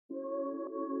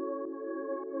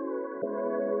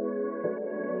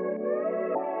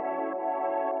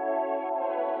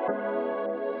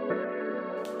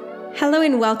Hello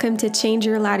and welcome to Change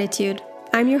Your Latitude.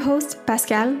 I'm your host,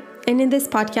 Pascal, and in this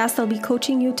podcast, I'll be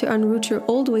coaching you to unroot your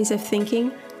old ways of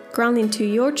thinking, ground into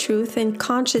your truth, and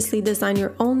consciously design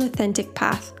your own authentic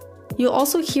path. You'll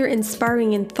also hear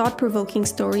inspiring and thought-provoking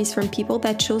stories from people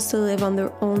that chose to live on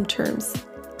their own terms.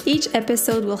 Each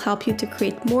episode will help you to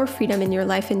create more freedom in your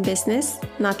life and business,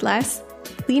 not less.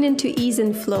 Lean into ease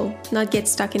and flow, not get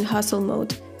stuck in hustle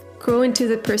mode. Grow into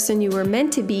the person you were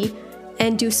meant to be,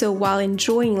 and do so while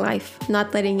enjoying life,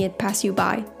 not letting it pass you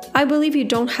by. I believe you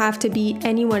don't have to be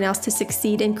anyone else to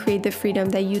succeed and create the freedom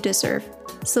that you deserve.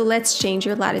 So let's change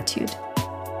your latitude.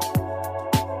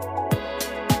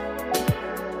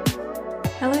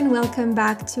 Hello and welcome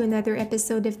back to another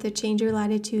episode of the Change Your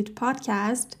Latitude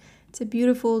podcast. It's a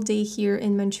beautiful day here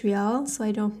in Montreal, so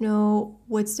I don't know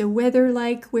what's the weather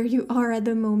like where you are at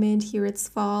the moment. Here it's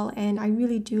fall, and I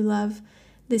really do love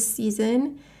this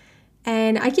season.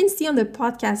 And I can see on the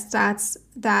podcast stats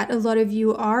that a lot of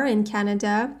you are in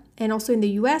Canada and also in the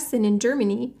US and in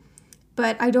Germany,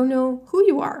 but I don't know who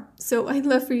you are. So I'd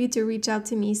love for you to reach out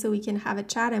to me so we can have a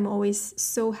chat. I'm always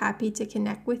so happy to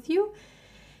connect with you.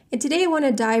 And today I want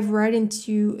to dive right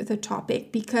into the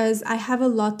topic because I have a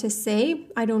lot to say.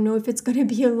 I don't know if it's going to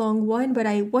be a long one, but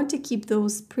I want to keep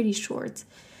those pretty short.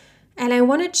 And I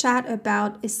want to chat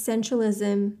about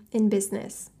essentialism in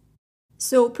business.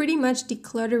 So pretty much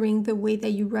decluttering the way that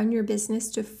you run your business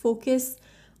to focus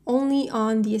only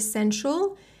on the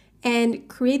essential and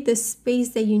create the space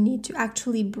that you need to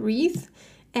actually breathe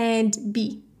and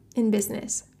be in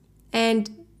business.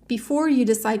 And before you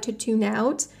decide to tune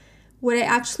out, what I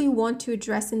actually want to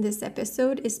address in this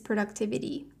episode is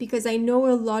productivity, because I know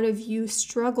a lot of you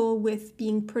struggle with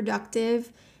being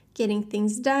productive, getting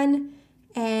things done,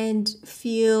 and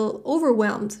feel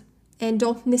overwhelmed and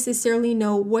don't necessarily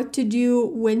know what to do,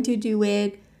 when to do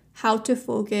it, how to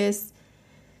focus.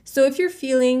 So if you're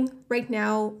feeling right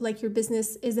now like your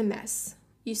business is a mess,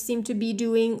 you seem to be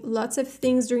doing lots of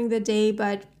things during the day,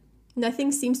 but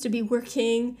nothing seems to be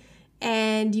working,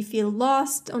 and you feel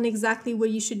lost on exactly what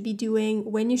you should be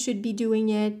doing, when you should be doing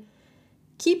it,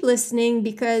 keep listening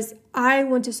because I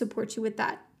want to support you with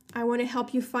that. I want to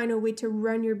help you find a way to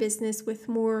run your business with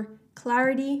more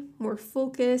clarity, more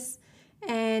focus,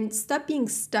 and stop being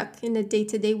stuck in the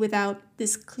day-to-day without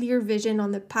this clear vision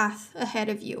on the path ahead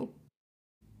of you.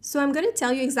 So I'm going to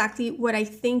tell you exactly what I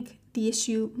think the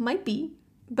issue might be,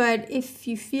 but if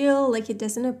you feel like it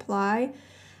doesn't apply,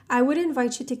 I would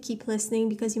invite you to keep listening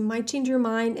because you might change your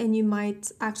mind and you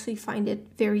might actually find it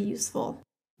very useful.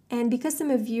 And because some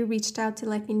of you reached out to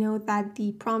let me know that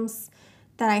the prompts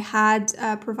that I had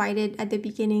provided at the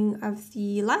beginning of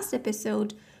the last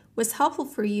episode was helpful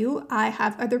for you, I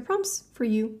have other prompts for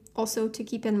you also to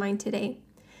keep in mind today.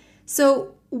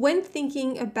 So when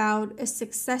thinking about a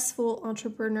successful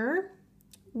entrepreneur,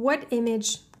 what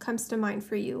image comes to mind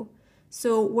for you?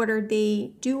 So what are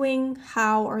they doing?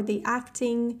 How are they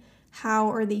acting? How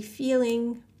are they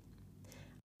feeling?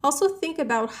 Also think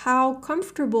about how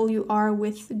comfortable you are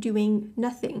with doing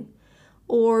nothing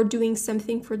or doing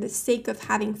something for the sake of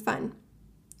having fun.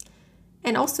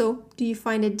 And also, do you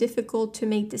find it difficult to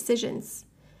make decisions?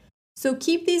 So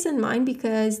keep these in mind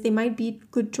because they might be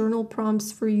good journal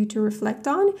prompts for you to reflect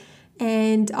on,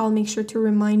 and I'll make sure to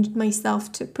remind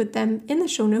myself to put them in the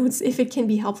show notes if it can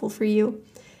be helpful for you.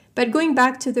 But going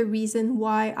back to the reason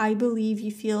why I believe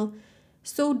you feel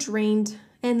so drained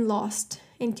and lost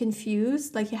and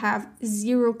confused, like you have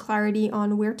zero clarity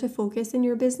on where to focus in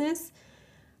your business,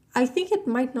 I think it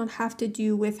might not have to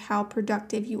do with how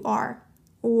productive you are,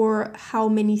 or how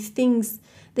many things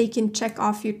they can check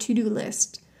off your to-do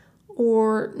list,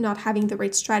 or not having the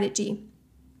right strategy.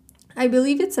 I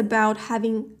believe it's about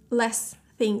having less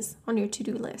things on your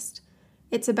to-do list.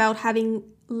 It's about having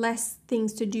less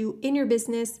things to do in your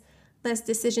business, less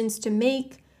decisions to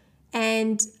make,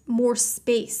 and more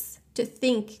space to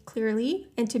think clearly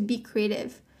and to be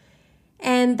creative.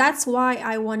 And that's why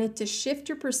I wanted to shift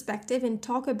your perspective and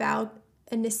talk about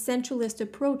an essentialist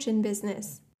approach in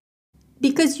business.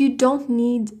 Because you don't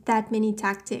need that many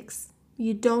tactics.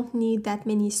 You don't need that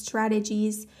many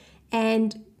strategies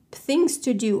and things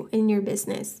to do in your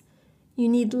business. You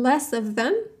need less of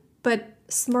them, but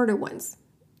smarter ones.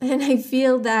 And I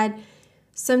feel that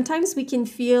sometimes we can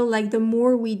feel like the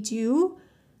more we do,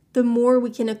 the more we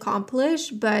can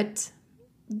accomplish, but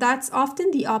that's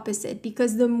often the opposite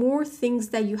because the more things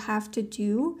that you have to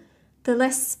do, the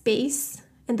less space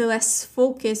and the less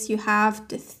focus you have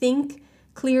to think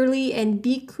clearly and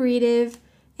be creative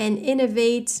and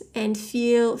innovate and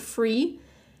feel free,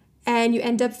 and you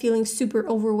end up feeling super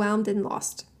overwhelmed and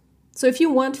lost. So if you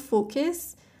want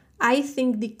focus, I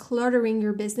think decluttering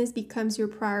your business becomes your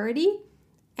priority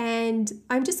And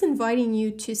I'm just inviting you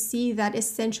to see that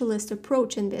essentialist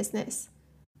approach in business.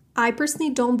 I personally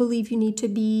don't believe you need to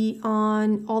be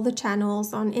on all the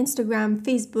channels on Instagram,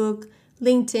 Facebook,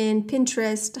 LinkedIn,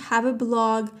 Pinterest, have a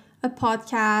blog, a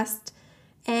podcast,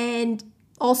 and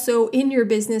also in your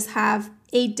business have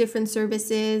 8 different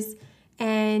services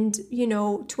and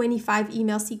 25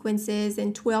 email sequences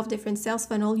and 12 different sales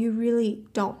funnel. You really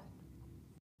don't.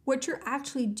 What you're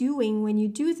actually doing when you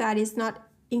do that is not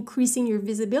increasing your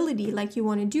visibility like you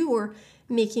want to do or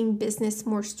making business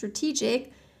more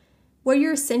strategic. What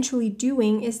you're essentially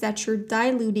doing is that you're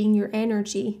diluting your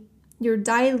energy, you're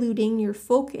diluting your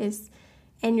focus,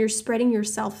 and you're spreading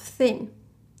yourself thin.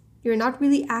 You're not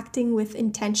really acting with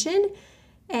intention,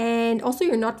 and also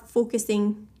you're not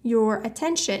focusing your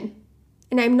attention.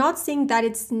 And I'm not saying that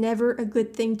it's never a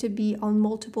good thing to be on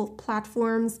multiple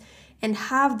platforms and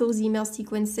have those email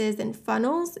sequences and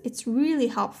funnels. It's really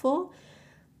helpful.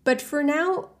 But for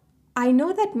now, I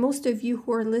know that most of you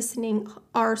who are listening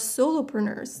are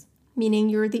solopreneurs, meaning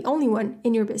you're the only one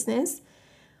in your business,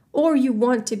 or you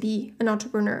want to be an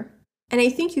entrepreneur. And I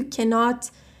think you cannot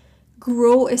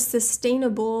grow a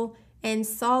sustainable and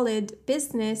solid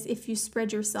business if you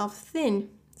spread yourself thin.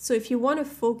 So if you want to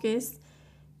focus,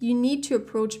 you need to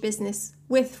approach business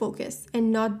with focus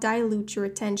and not dilute your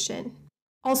attention.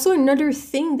 Also, another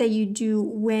thing that you do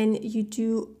when you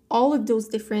do all of those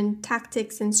different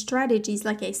tactics and strategies,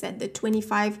 like I said, the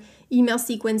 25 email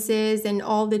sequences and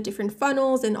all the different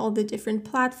funnels and all the different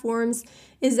platforms,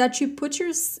 is that you put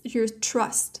your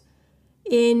trust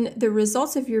in the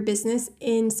results of your business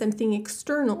in something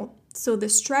external. So the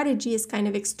strategy is kind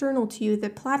of external to you. The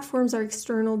platforms are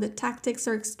external, the tactics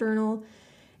are external,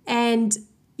 and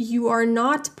you are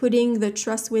not putting the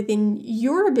trust within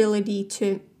your ability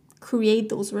to create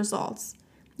those results.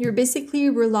 You're basically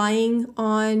relying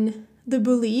on the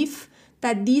belief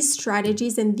that these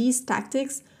strategies and these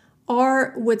tactics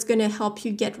are what's going to help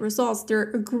you get results.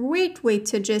 They're a great way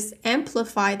to just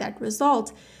amplify that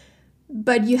result,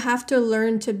 but you have to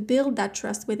learn to build that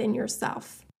trust within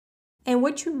yourself. And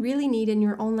what you really need in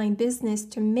your online business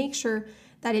to make sure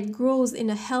that it grows in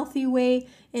a healthy way,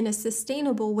 in a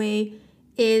sustainable way,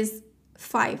 is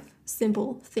 5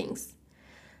 simple things.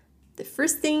 The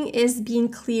first thing is being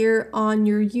clear on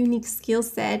your unique skill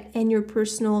set and your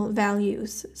personal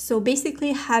values. So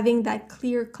basically having that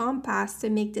clear compass to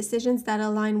make decisions that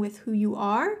align with who you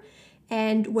are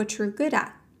and what you're good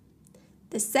at.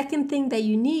 The second thing that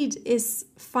you need is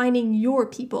finding your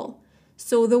people.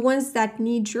 So the ones that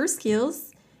need your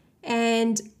skills,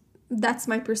 and that's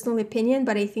my personal opinion,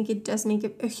 but I think it does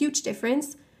make a huge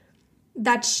difference,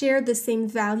 that share the same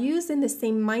values and the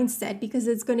same mindset, because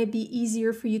it's going to be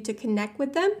easier for you to connect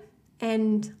with them,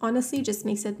 and honestly just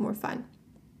makes it more fun.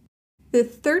 The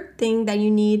third thing that you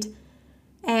need,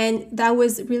 and that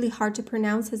was really hard to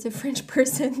pronounce as a French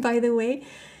person, by the way,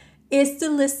 is to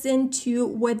listen to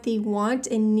what they want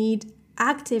and need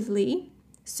actively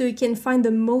so you can find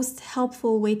the most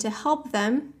helpful way to help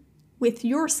them with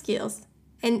your skills.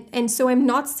 And so I'm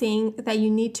not saying that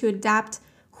you need to adapt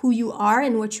who you are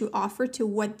and what you offer to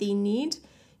what they need.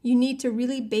 You need to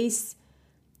really base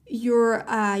your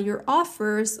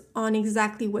offers on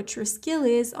exactly what your skill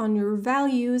is, on your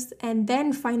values, and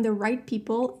then find the right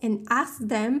people and ask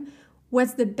them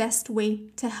what's the best way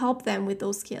to help them with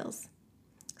those skills.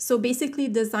 So basically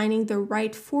designing the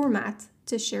right format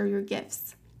to share your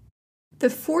gifts. The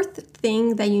fourth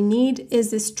thing that you need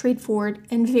is a straightforward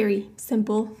and very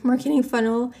simple marketing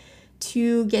funnel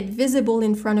to get visible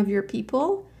in front of your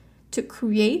people, to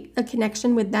create a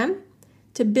connection with them,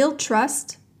 to build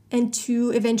trust, and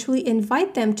to eventually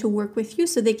invite them to work with you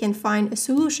so they can find a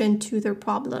solution to their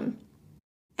problem.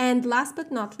 And last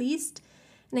but not least,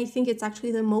 and I think it's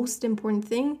actually the most important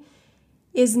thing,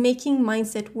 is making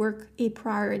mindset work a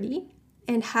priority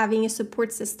and having a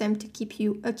support system to keep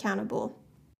you accountable.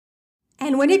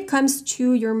 And when it comes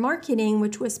to your marketing,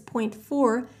 which was point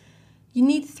 4, you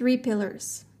need 3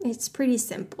 pillars. It's pretty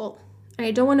simple. And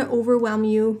I don't want to overwhelm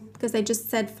you because I just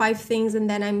said 5 things and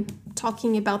then I'm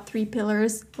talking about 3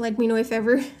 pillars. Let me know if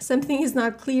ever something is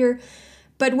not clear.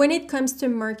 But when it comes to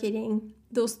marketing,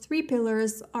 those 3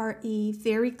 pillars are a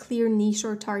very clear niche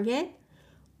or target,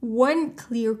 1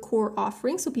 clear core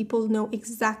offering so people know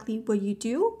exactly what you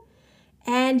do,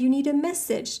 and you need a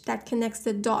message that connects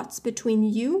the dots between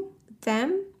you,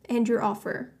 them, and your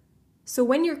offer. So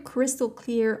when you're crystal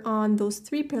clear on those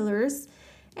 3 pillars,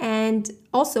 and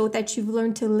also that you've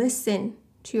learned to listen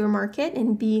to your market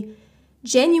and be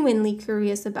genuinely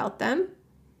curious about them,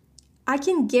 I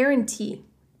can guarantee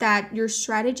that your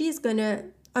strategy is going to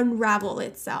unravel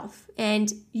itself.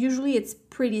 And usually it's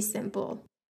pretty simple.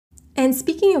 And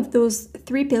speaking of those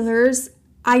 3 pillars,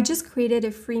 I just created a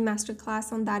free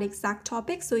masterclass on that exact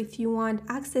topic. So if you want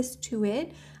access to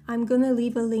it, I'm going to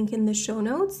leave a link in the show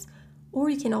notes, or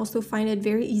you can also find it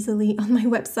very easily on my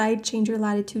website,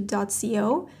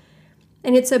 changeyourlatitude.co.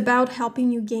 And it's about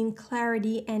helping you gain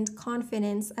clarity and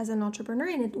confidence as an entrepreneur.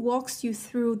 And it walks you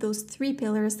through those 3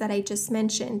 pillars that I just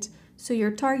mentioned. So your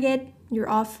target, your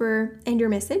offer, and your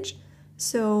message.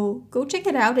 So go check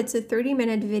it out. It's a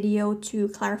 30-minute video to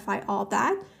clarify all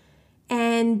that.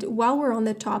 And while we're on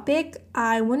the topic,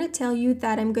 I want to tell you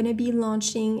that I'm going to be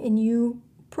launching a new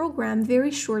program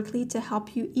very shortly to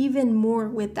help you even more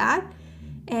with that.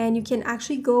 And you can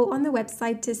actually go on the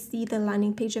website to see the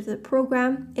landing page of the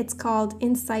program. It's called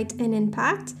Insight and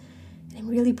Impact. And I'm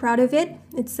really proud of it.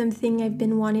 It's something I've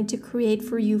been wanting to create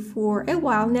for you for a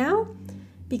while now,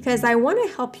 because I want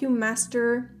to help you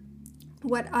master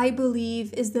what I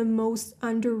believe is the most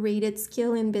underrated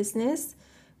skill in business,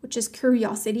 which is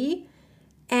curiosity,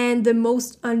 and the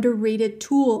most underrated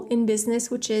tool in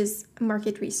business, which is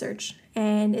market research.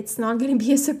 And it's not going to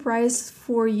be a surprise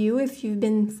for you if you've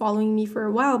been following me for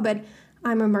a while, but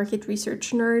I'm a market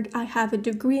research nerd. I have a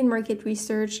degree in market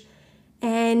research,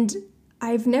 and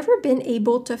I've never been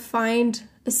able to find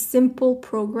a simple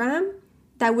program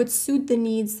that would suit the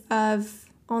needs of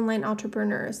online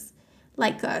entrepreneurs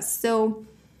like us. So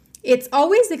it's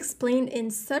always explained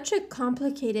in such a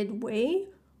complicated way,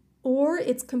 or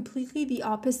it's completely the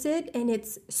opposite and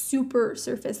it's super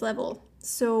surface level.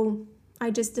 So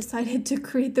I just decided to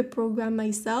create the program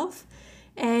myself,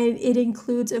 and it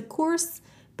includes a course,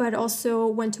 but also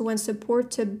one-to-one support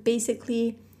to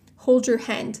basically hold your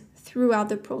hand throughout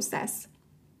the process.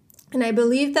 And I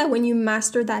believe that when you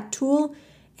master that tool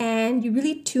and you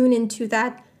really tune into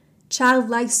that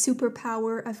childlike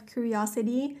superpower of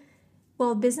curiosity,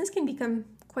 well, business can become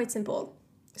quite simple.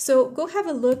 So go have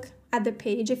a look at the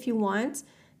page if you want.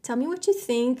 Tell me what you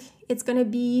think. It's going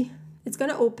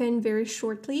to open very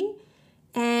shortly.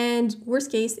 And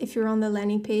worst case, if you're on the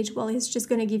landing page, well, it's just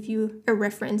going to give you a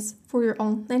reference for your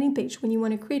own landing page when you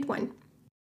want to create one.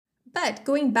 But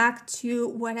going back to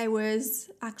what I was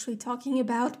actually talking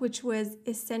about, which was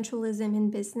essentialism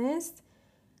in business,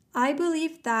 I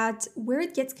believe that where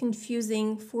it gets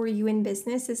confusing for you in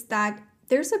business is that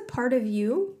there's a part of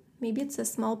you, maybe it's a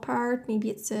small part, maybe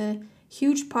it's a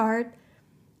huge part,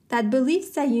 that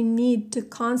believes that you need to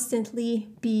constantly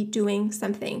be doing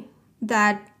something,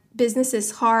 that business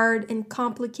is hard and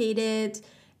complicated,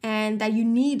 and that you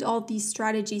need all these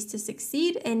strategies to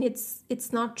succeed, and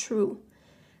it's not true.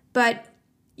 But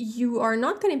you are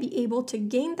not going to be able to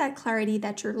gain that clarity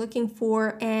that you're looking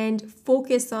for and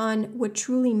focus on what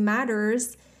truly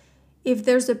matters if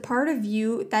there's a part of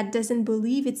you that doesn't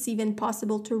believe it's even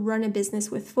possible to run a business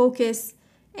with focus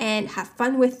and have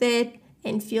fun with it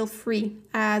and feel free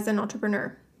as an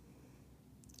entrepreneur.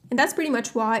 And that's pretty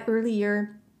much why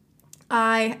earlier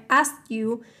I asked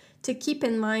you to keep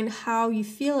in mind how you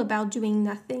feel about doing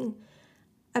nothing,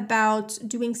 about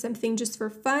doing something just for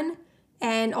fun,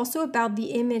 and also about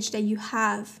the image that you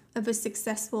have of a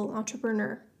successful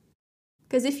entrepreneur.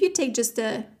 Because if you take just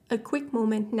a quick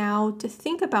moment now to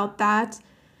think about that,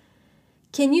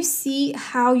 can you see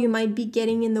how you might be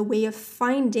getting in the way of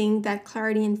finding that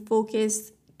clarity and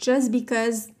focus just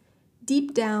because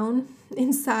deep down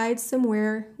inside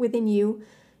somewhere within you,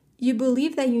 you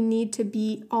believe that you need to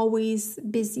be always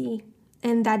busy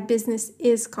and that business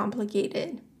is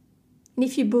complicated? And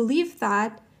if you believe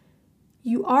that,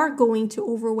 you are going to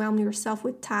overwhelm yourself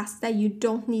with tasks that you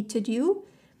don't need to do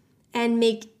and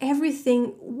make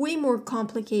everything way more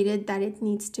complicated than it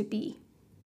needs to be.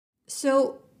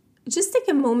 So just take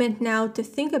a moment now to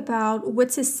think about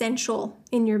what's essential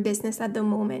in your business at the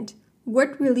moment.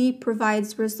 What really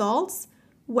provides results,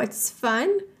 what's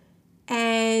fun,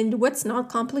 and what's not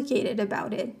complicated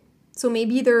about it. So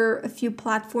maybe there are a few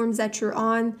platforms that you're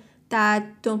on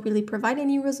that don't really provide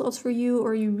any results for you,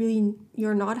 or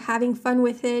you're not having fun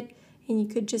with it and you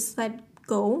could just let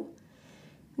go.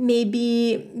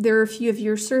 Maybe there are a few of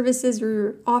your services or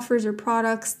your offers or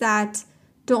products that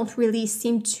don't really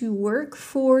seem to work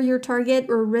for your target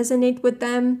or resonate with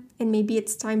them, and maybe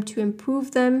it's time to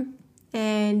improve them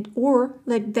or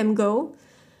let them go.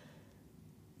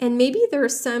 And maybe there are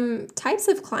some types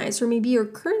of clients, or maybe your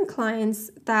current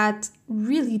clients, that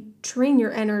really drain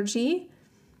your energy.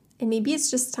 And maybe it's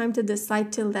just time to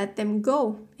decide to let them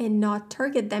go and not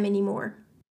target them anymore.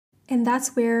 And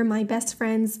that's where my best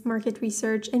friends, market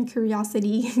research and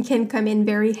curiosity can come in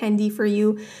very handy for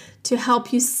you to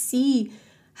help you see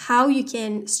how you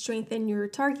can strengthen your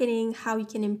targeting, how you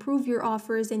can improve your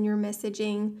offers and your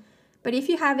messaging. But if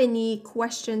you have any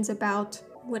questions about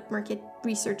what market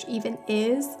research even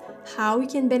is, how you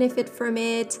can benefit from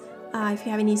it. If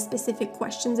you have any specific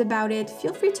questions about it,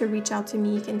 feel free to reach out to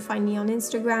me. You can find me on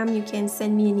Instagram, you can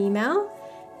send me an email,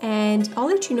 and I'll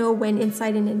let you know when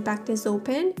Insight and Impact is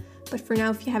open. But for now,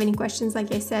 if you have any questions,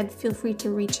 like I said, feel free to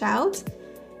reach out.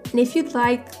 And if you'd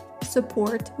like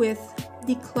support with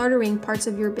decluttering parts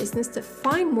of your business to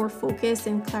find more focus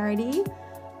and clarity,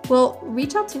 well,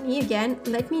 reach out to me again.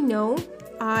 Let me know.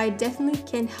 I definitely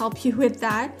can help you with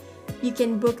that. You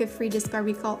can book a free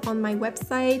discovery call on my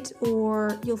website,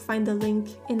 or you'll find the link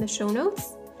in the show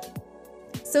notes.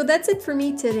 So that's it for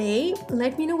me today.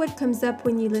 Let me know what comes up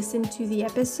when you listen to the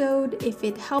episode, if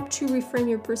it helped you reframe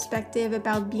your perspective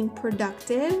about being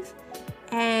productive.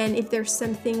 And if there's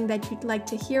something that you'd like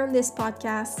to hear on this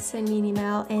podcast, send me an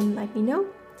email and let me know.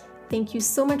 Thank you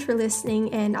so much for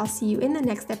listening, and I'll see you in the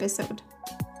next episode.